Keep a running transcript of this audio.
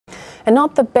And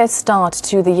not the best start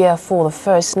to the year for the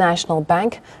First National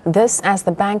Bank. This as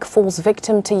the bank falls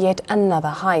victim to yet another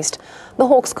heist. The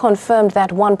Hawks confirmed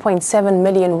that 1.7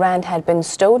 million rand had been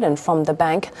stolen from the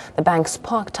bank's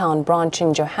Parktown branch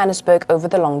in Johannesburg over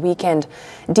the long weekend.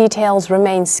 Details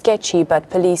remain sketchy, but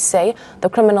police say the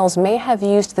criminals may have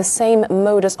used the same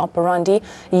modus operandi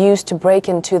used to break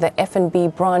into the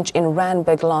FNB branch in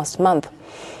Randburg last month.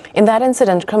 In that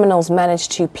incident, criminals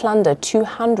managed to plunder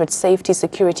 200 safety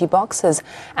security boxes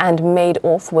and made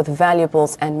off with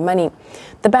valuables and money.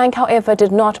 The bank, however,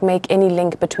 did not make any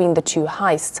link between the two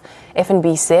heists.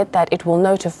 FNB said that it will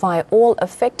notify all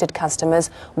affected customers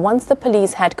once the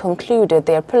police had concluded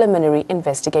their preliminary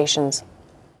investigations.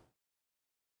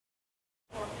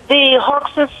 The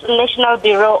Hawks National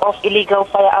Bureau of Illegal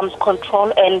Firearms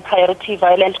Control and Priority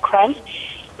Violent Crimes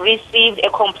received a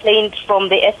complaint from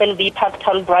the FNB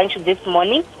Parktown branch this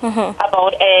morning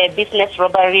about a business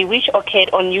robbery which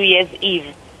occurred on New Year's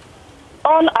Eve.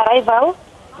 On arrival,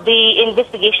 the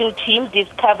investigation team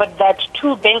discovered that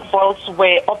 2 bank vaults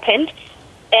were opened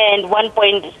and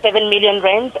 1.7 million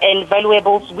rands and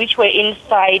valuables which were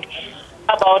inside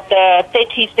about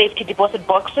 30 safety deposit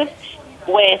boxes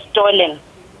were stolen.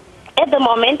 At the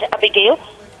moment, Abigail,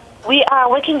 we are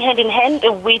working hand in hand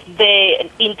with the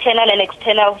internal and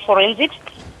external forensics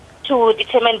to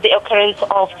determine the occurrence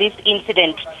of this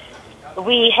incident.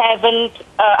 We haven't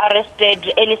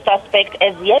arrested any suspect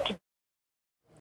as yet.